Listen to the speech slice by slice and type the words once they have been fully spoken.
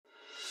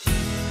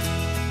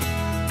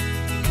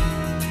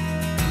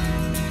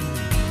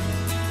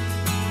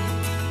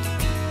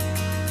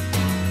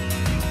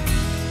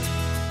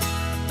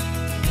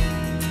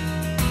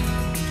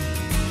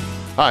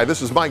Hi,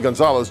 this is Mike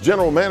Gonzalez,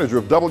 General Manager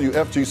of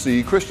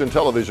WFGC Christian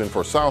Television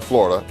for South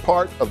Florida,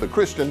 part of the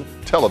Christian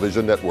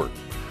Television Network.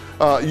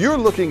 You're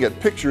looking at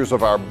pictures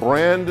of our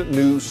brand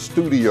new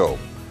studio.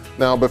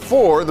 Now,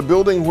 before, the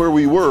building where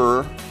we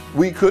were,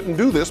 we couldn't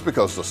do this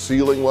because the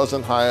ceiling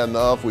wasn't high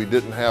enough. We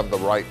didn't have the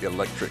right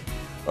electric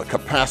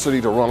capacity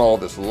to run all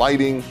this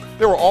lighting.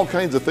 There were all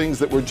kinds of things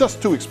that were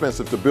just too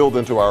expensive to build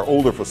into our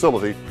older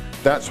facility.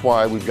 That's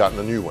why we've gotten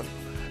a new one.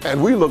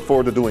 And we look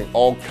forward to doing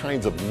all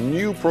kinds of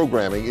new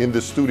programming in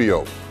this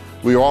studio.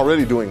 We are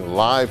already doing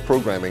live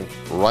programming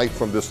right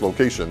from this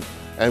location,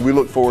 and we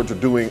look forward to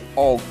doing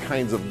all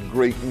kinds of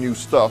great new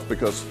stuff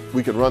because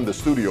we can run the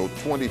studio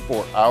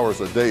 24 hours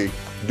a day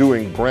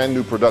doing brand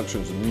new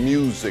productions,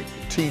 music,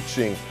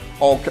 teaching,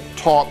 all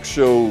talk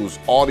shows,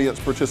 audience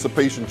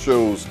participation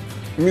shows,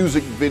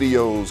 music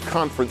videos,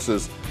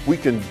 conferences. We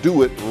can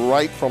do it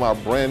right from our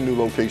brand new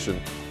location,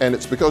 and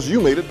it's because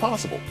you made it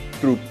possible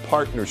through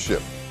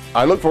partnership.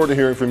 I look forward to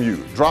hearing from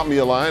you. Drop me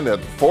a line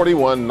at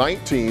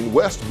 4119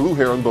 West Blue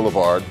Heron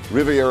Boulevard,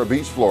 Riviera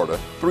Beach, Florida,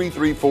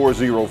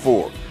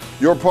 33404.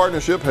 Your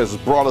partnership has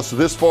brought us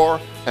this far,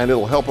 and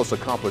it'll help us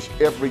accomplish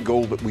every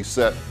goal that we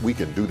set. We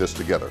can do this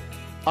together.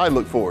 I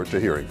look forward to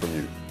hearing from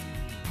you.